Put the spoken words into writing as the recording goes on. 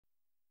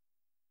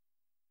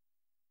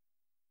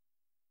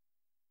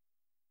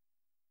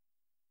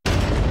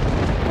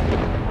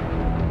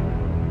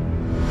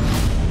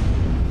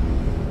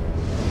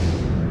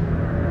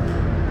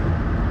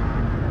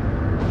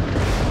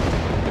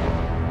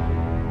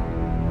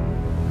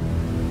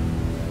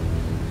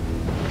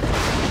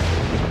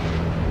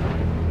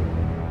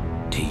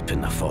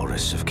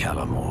forests of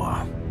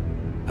Calamore,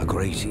 a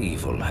great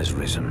evil has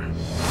risen.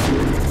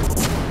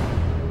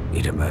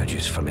 It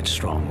emerges from its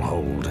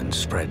stronghold and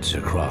spreads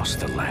across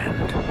the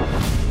land.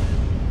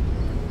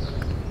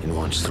 In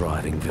once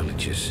thriving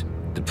villages,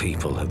 the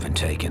people have been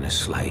taken as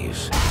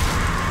slaves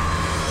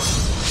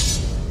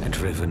and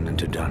driven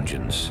into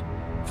dungeons,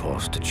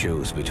 forced to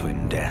choose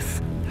between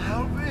death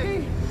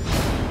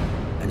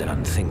and an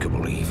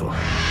unthinkable evil.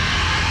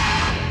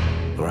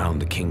 Around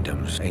the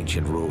kingdom's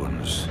ancient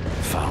ruins,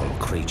 foul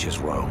creatures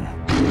roam,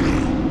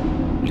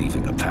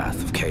 leaving a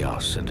path of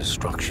chaos and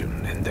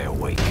destruction in their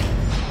wake.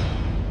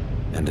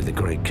 And in the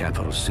great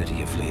capital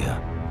city of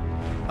Lear,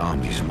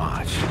 armies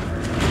march,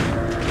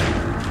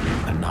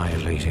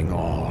 annihilating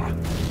all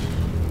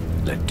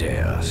that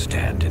dare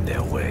stand in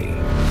their way.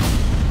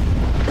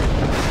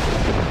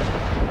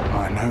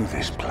 I know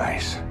this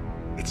place.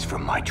 It's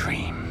from my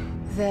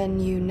dream. Then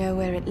you know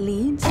where it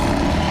leads?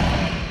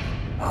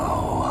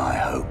 Oh, I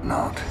hope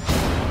not.